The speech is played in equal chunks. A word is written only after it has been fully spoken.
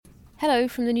Hello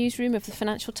from the newsroom of the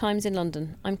Financial Times in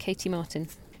London. I'm Katie Martin.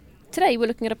 Today we're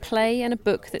looking at a play and a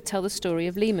book that tell the story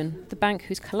of Lehman, the bank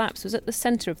whose collapse was at the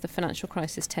centre of the financial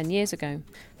crisis 10 years ago.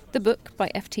 The book, by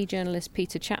FT journalist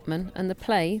Peter Chapman, and the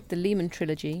play, the Lehman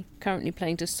Trilogy, currently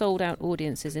playing to sold-out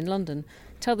audiences in London,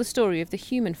 tell the story of the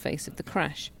human face of the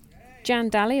crash. Jan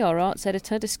Daly, our arts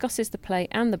editor, discusses the play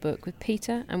and the book with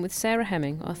Peter and with Sarah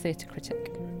Hemming, our theatre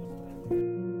critic.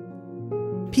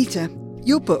 Peter,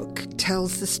 your book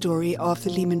tells the story of the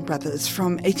Lehman Brothers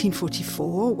from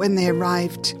 1844, when they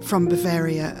arrived from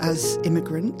Bavaria as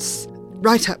immigrants,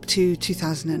 right up to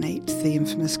 2008, the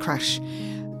infamous crash.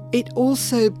 It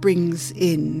also brings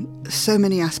in so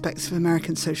many aspects of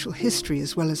American social history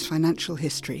as well as financial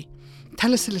history.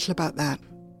 Tell us a little about that.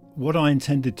 What I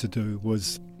intended to do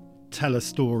was tell a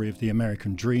story of the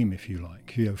American dream, if you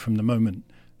like, from the moment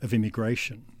of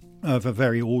immigration, of a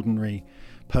very ordinary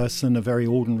person, a very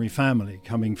ordinary family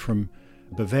coming from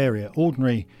Bavaria.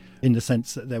 Ordinary in the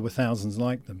sense that there were thousands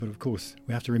like them, but of course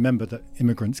we have to remember that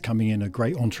immigrants coming in are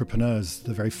great entrepreneurs,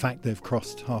 the very fact they've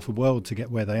crossed half a world to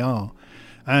get where they are.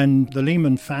 And the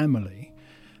Lehman family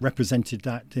represented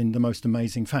that in the most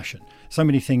amazing fashion. So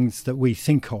many things that we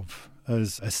think of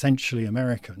as essentially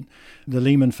American, the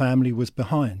Lehman family was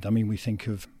behind. I mean, we think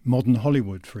of modern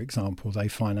Hollywood, for example. They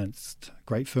financed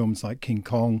great films like King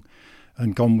Kong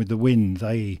and Gone with the Wind.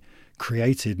 They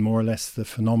created more or less the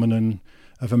phenomenon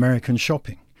of American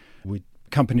shopping with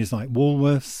companies like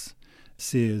Woolworths,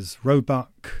 Sears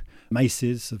Roebuck,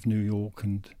 Macy's of New York.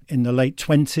 And in the late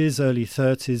 20s, early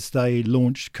 30s, they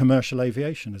launched commercial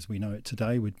aviation as we know it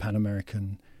today with Pan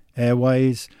American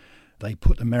Airways. They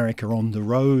put America on the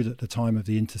road at the time of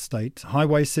the interstate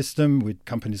highway system with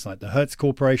companies like the Hertz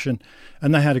Corporation.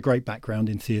 And they had a great background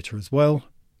in theatre as well.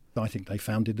 I think they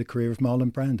founded the career of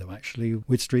Marlon Brando, actually,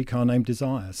 with Streetcar Named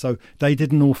Desire. So they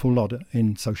did an awful lot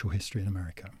in social history in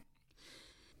America.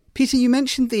 Peter, you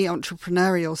mentioned the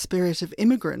entrepreneurial spirit of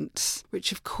immigrants,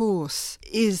 which, of course,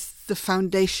 is the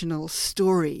foundational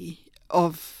story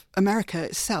of America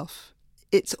itself.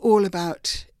 It's all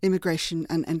about immigration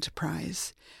and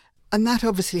enterprise. And that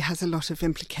obviously has a lot of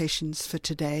implications for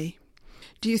today.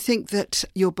 Do you think that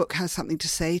your book has something to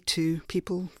say to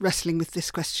people wrestling with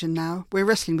this question now? We're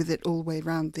wrestling with it all the way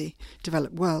around the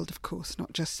developed world, of course,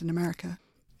 not just in America.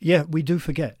 Yeah, we do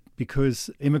forget, because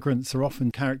immigrants are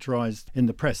often characterised in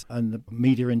the press and the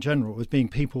media in general as being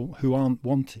people who aren't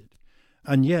wanted.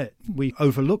 And yet we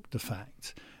overlook the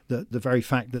fact that the very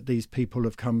fact that these people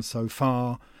have come so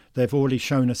far, they've already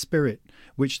shown a spirit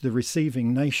which the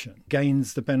receiving nation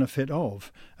gains the benefit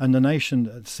of, and the nation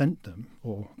that sent them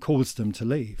or caused them to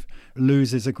leave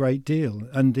loses a great deal.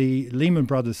 And the Lehman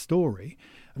Brothers story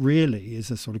really is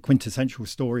a sort of quintessential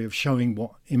story of showing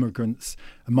what immigrants,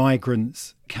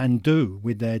 migrants can do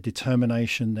with their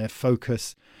determination, their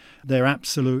focus, their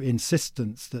absolute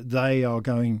insistence that they are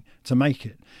going to make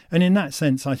it. And in that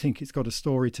sense, I think it's got a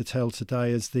story to tell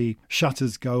today as the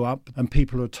shutters go up and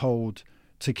people are told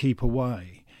to keep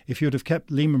away. If you'd have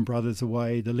kept Lehman Brothers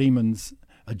away, the Lehmans,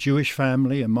 a Jewish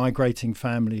family, a migrating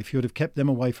family, if you'd have kept them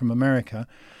away from America,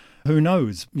 who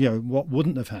knows, what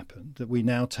wouldn't have happened that we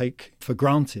now take for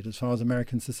granted as far as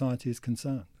American society is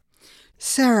concerned.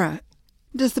 Sarah,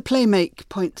 does the play make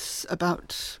points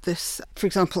about this? For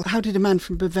example, how did a man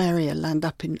from Bavaria land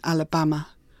up in Alabama?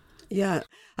 Yeah,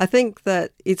 I think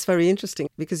that it's very interesting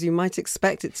because you might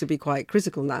expect it to be quite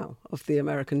critical now of the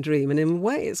American dream. And in a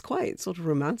way, it's quite sort of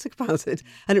romantic about it.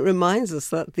 And it reminds us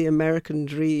that the American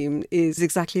dream is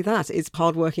exactly that. It's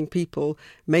hardworking people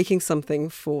making something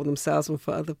for themselves and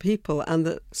for other people. And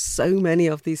that so many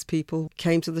of these people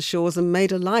came to the shores and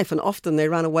made a life. And often they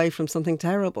ran away from something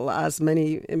terrible, as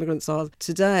many immigrants are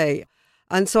today.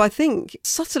 And so I think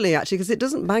subtly, actually, because it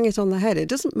doesn't bang it on the head, it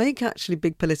doesn't make actually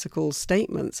big political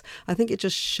statements. I think it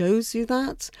just shows you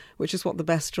that, which is what the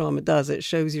best drama does. It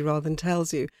shows you rather than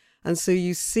tells you. And so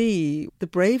you see the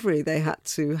bravery they had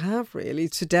to have, really,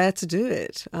 to dare to do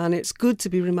it. And it's good to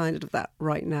be reminded of that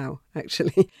right now,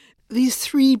 actually. These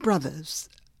three brothers,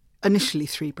 initially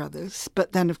three brothers,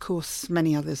 but then, of course,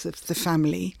 many others of the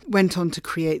family, went on to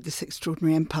create this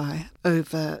extraordinary empire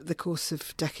over the course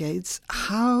of decades.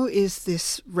 How is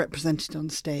this represented on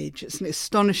stage? It's an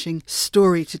astonishing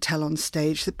story to tell on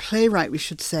stage. The playwright, we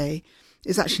should say,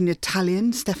 is actually an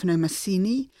Italian, Stefano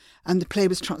Massini, and the play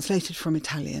was translated from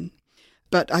Italian.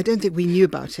 But I don't think we knew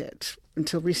about it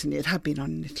until recently. It had been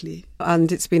on in Italy.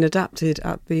 And it's been adapted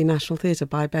at the National Theatre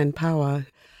by Ben Power.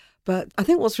 But I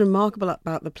think what's remarkable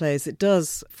about the play is it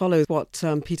does follow what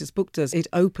Peter's book does. It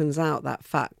opens out that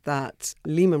fact that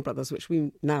Lehman Brothers, which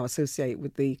we now associate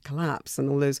with the collapse and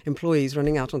all those employees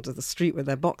running out onto the street with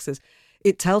their boxes,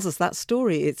 it tells us that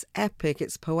story. It's epic,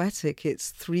 it's poetic,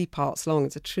 it's 3 parts long,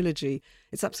 it's a trilogy.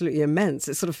 It's absolutely immense.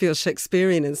 It sort of feels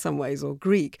Shakespearean in some ways, or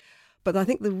Greek. But I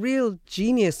think the real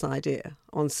genius idea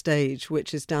on stage,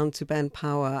 which is down to Ben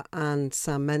Power and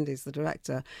Sam Mendes, the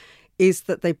director, is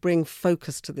that they bring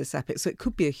focus to this epic. So it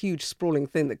could be a huge sprawling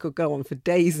thing that could go on for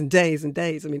days and days and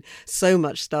days. I mean, so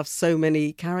much stuff, so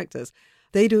many characters.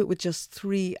 They do it with just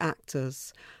 3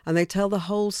 actors, and they tell the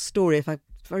whole story. If I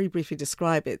very briefly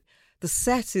describe it, the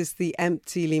set is the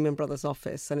empty Lehman Brothers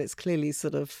office, and it's clearly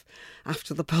sort of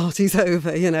after the party's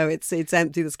over, it's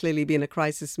empty. There's clearly been a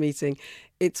crisis meeting.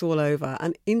 It's all over.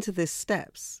 And into this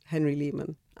steps Henry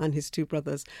Lehman and his 2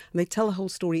 brothers, and they tell the whole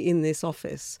story in this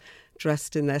office,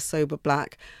 dressed in their sober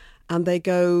black. And they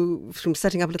go from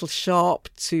setting up a little shop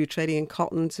to trading in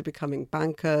cotton to becoming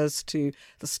bankers to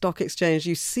the stock exchange.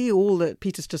 You see all that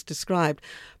Peter's just described,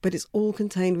 but it's all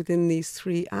contained within these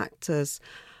 3 actors.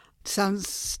 Sounds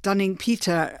stunning.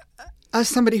 Peter, as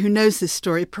somebody who knows this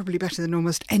story probably better than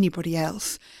almost anybody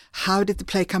else, how did the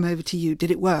play come over to you?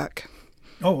 Did it work?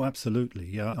 Oh, absolutely.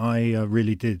 Yeah, I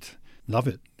really did love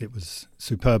it. It was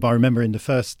superb. I remember in the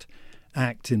first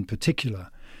act in particular,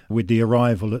 with the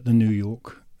arrival at the New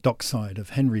York dockside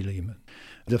of Henry Lehman,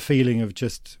 the feeling of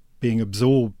just being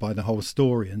absorbed by the whole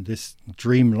story and this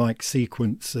dreamlike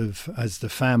sequence of as the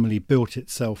family built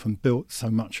itself and built so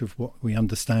much of what we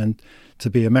understand to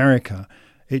be America.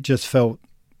 It just felt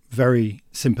very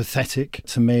sympathetic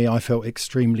to me. I felt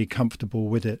extremely comfortable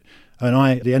with it. And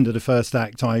at the end of the first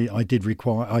act, I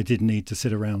did need to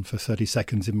sit around for 30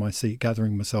 seconds in my seat,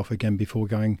 gathering myself again before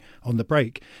going on the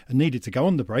break. And needed to go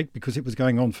on the break because it was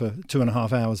going on for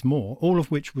 2.5 hours more, all of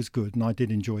which was good. And I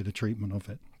did enjoy the treatment of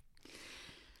it.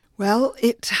 Well,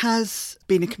 it has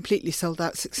been a completely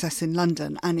sold-out success in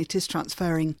London, and it is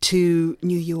transferring to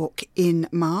New York in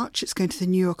March. It's going to the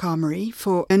New York Armoury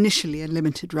for initially a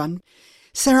limited run.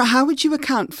 Sarah, how would you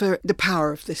account for the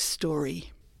power of this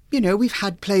story? We've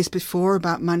had plays before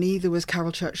about money. There was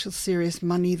Carol Churchill's Serious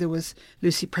Money. There was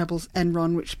Lucy Prebble's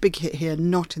Enron, which big hit here,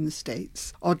 not in the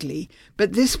States, oddly.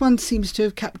 But this one seems to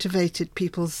have captivated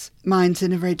people's minds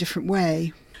in a very different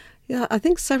way. Yeah, I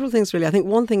think several things, really. I think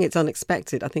one thing, it's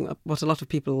unexpected. I think what a lot of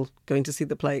people going to see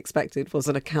the play expected was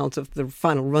an account of the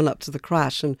final run-up to the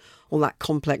crash and all that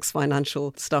complex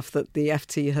financial stuff that the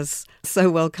FT has so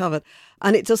well covered.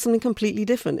 And it does something completely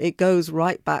different. It goes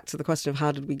right back to the question of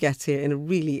how did we get here in a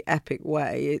really epic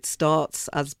way. It starts,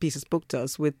 as Peter's book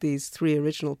does, with these 3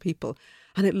 original people.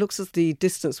 And it looks at the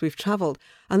distance we've travelled.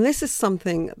 And this is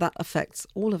something that affects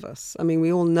all of us. I mean,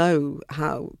 we all know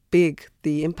how big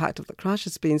the impact of the crash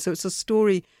has been. So it's a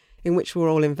story in which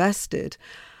we're all invested.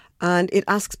 And it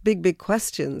asks big, big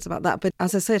questions about that. But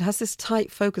as I say, it has this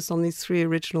tight focus on these 3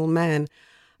 original men.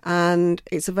 And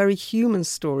it's a very human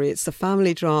story. It's a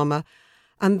family drama.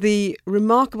 And the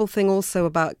remarkable thing also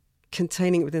about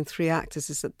containing it within 3 actors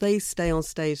is that they stay on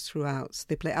stage throughout. So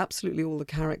they play absolutely all the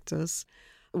characters.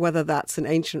 Whether that's an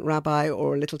ancient rabbi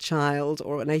or a little child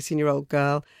or an 18-year-old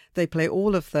girl, they play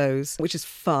all of those, which is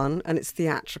fun and it's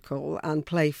theatrical and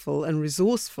playful and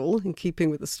resourceful in keeping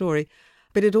with the story.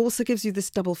 But it also gives you this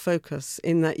double focus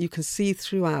in that you can see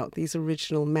throughout these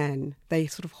original men. They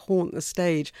sort of haunt the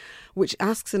stage, which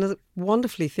asks in a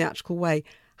wonderfully theatrical way,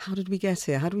 how did we get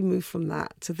here? How do we move from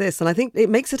that to this? And I think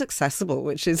it makes it accessible,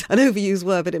 which is an overused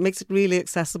word, but it makes it really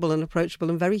accessible and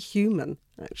approachable and very human,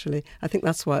 actually. I think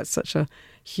that's why it's such a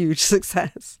huge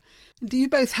success. Do you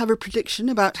both have a prediction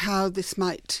about how this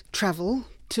might travel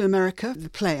to America? The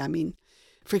play, I mean.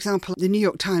 For example, the New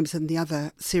York Times and the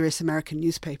other serious American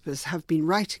newspapers have been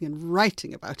writing and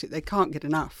writing about it. They can't get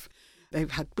enough. They've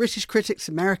had British critics,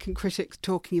 American critics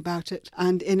talking about it.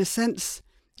 And in a sense,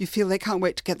 you feel they can't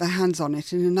wait to get their hands on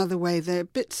it. In another way, they're a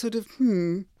bit sort of,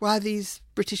 why are these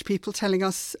British people telling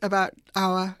us about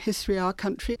our history, our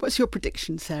country? What's your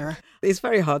prediction, Sarah? It's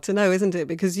very hard to know, isn't it?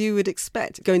 Because you would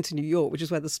expect going to New York, which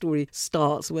is where the story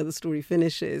starts, where the story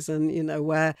finishes, and,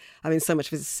 so much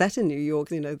of it is set in New York.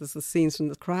 There's the scenes from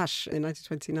the crash in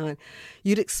 1929.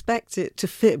 You'd expect it to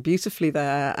fit beautifully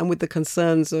there and with the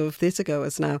concerns of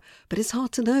theatregoers now. But it's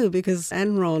hard to know because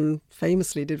Enron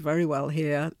famously did very well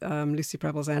here, Lucy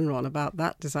Prebble's Enron, about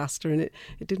that disaster, and it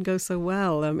didn't go so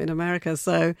well in America.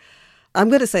 So I'm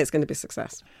going to say it's going to be a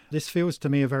success. This feels to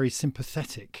me a very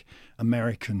sympathetic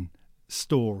American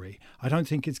story. I don't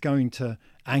think it's going to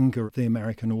anger the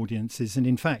American audiences. And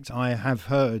in fact, I have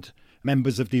heard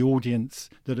members of the audience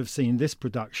that have seen this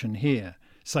production here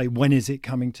say, when is it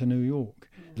coming to New York?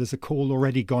 There's a call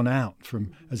already gone out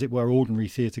from, as it were, ordinary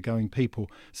theatre-going people.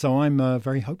 So I'm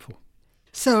very hopeful.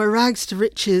 So a rags to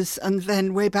riches and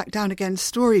then way back down again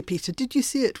story, Peter. Did you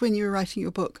see it when you were writing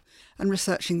your book and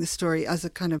researching the story as a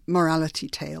kind of morality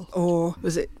tale? Or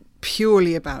was it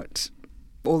purely about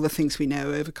all the things we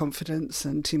know, overconfidence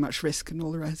and too much risk and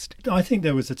all the rest? I think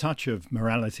there was a touch of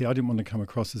morality. I didn't want to come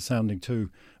across as sounding too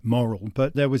moral,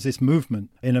 but there was this movement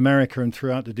in America and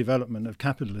throughout the development of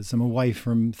capitalism away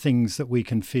from things that we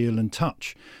can feel and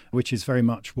touch, which is very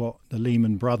much what the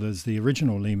Lehman Brothers, the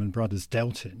original Lehman Brothers,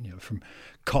 dealt in, from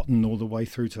cotton all the way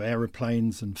through to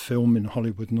aeroplanes and film in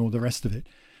Hollywood and all the rest of it.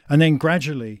 And then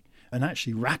gradually, and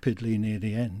actually rapidly near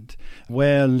the end,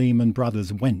 where Lehman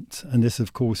Brothers went, and this,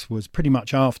 of course, was pretty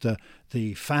much after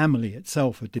the family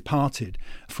itself had departed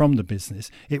from the business,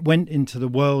 it went into the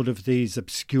world of these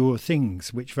obscure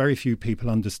things which very few people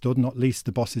understood, not least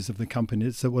the bosses of the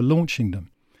companies that were launching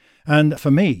them. And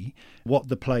for me, what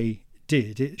the play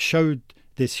did, it showed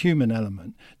this human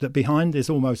element that behind this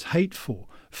almost hateful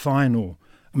final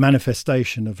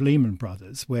manifestation of Lehman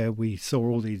Brothers, where we saw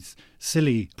all these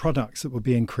silly products that were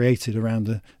being created around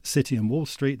the city and Wall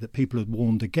Street that people had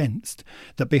warned against,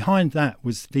 that behind that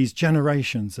was these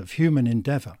generations of human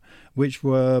endeavour which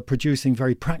were producing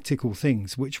very practical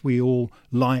things which we all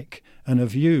like and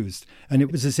have used. And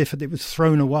it was as if it was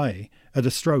thrown away at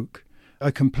a stroke,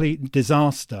 a complete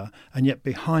disaster, and yet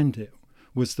behind it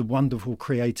was the wonderful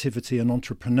creativity and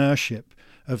entrepreneurship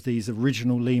of these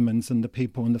original Lehmans and the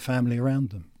people and the family around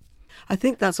them. I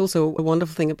think that's also a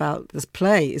wonderful thing about this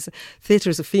play is theatre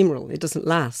is ephemeral. It doesn't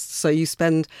last. So you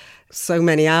spend so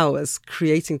many hours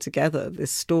creating together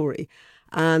this story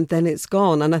and then it's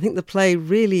gone. And I think the play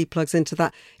really plugs into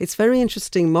that. It's very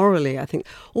interesting morally, I think.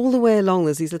 All the way along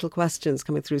there's these little questions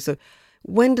coming through. So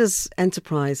when does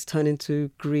enterprise turn into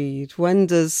greed? When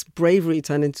does bravery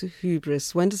turn into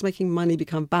hubris? When does making money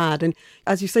become bad? And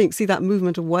as you say, you can see that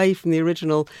movement away from the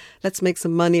original, let's make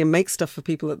some money and make stuff for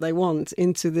people that they want,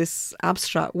 into this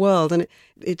abstract world. And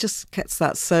it just gets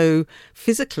that so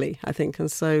physically, I think,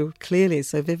 and so clearly,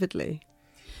 so vividly.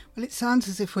 Well, it sounds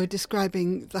as if we're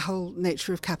describing the whole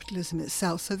nature of capitalism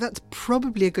itself. So that's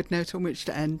probably a good note on which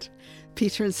to end.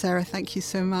 Peter and Sarah, thank you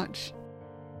so much.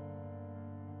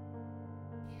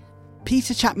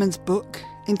 Peter Chapman's book,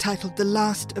 entitled The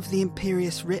Last of the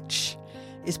Imperious Rich,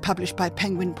 is published by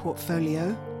Penguin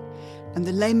Portfolio, and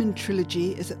the Lehman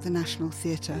trilogy is at the National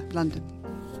Theatre, London.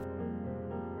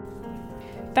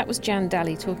 That was Jan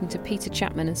Daly talking to Peter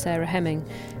Chapman and Sarah Hemming.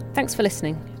 Thanks for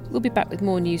listening. We'll be back with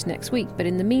more news next week, but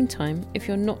in the meantime, if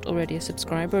you're not already a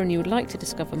subscriber and you would like to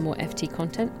discover more FT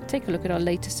content, take a look at our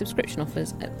latest subscription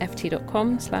offers at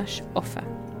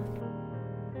ft.com/offer.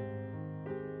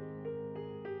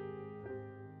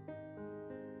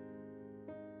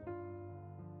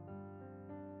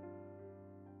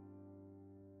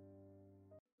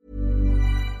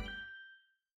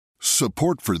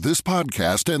 Support for this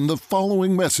podcast and the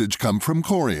following message come from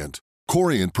Corient.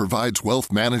 Corient provides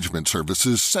wealth management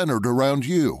services centered around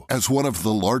you. As one of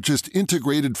the largest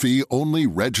integrated fee-only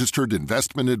registered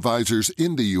investment advisors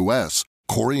in the U.S.,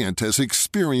 Corient has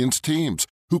experienced teams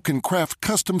who can craft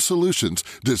custom solutions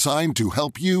designed to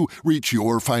help you reach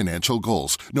your financial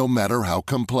goals, no matter how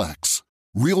complex.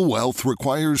 Real wealth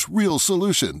requires real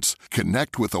solutions.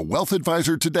 Connect with a wealth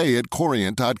advisor today at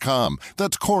Corient.com.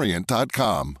 That's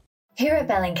Corient.com. Here at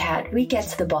Bellingcat, we get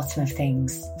to the bottom of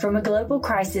things. From a global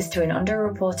crisis to an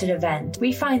underreported event,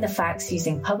 we find the facts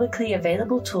using publicly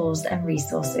available tools and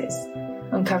resources,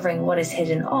 uncovering what is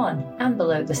hidden on and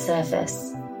below the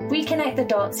surface. We connect the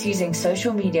dots using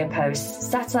social media posts,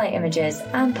 satellite images,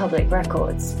 and public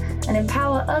records, and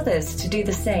empower others to do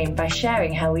the same by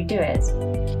sharing how we do it.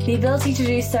 The ability to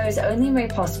do so is only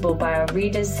made possible by our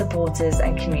readers, supporters,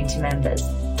 and community members.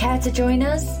 Care to join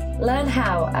us? Learn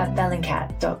how at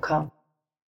bellingcat.com.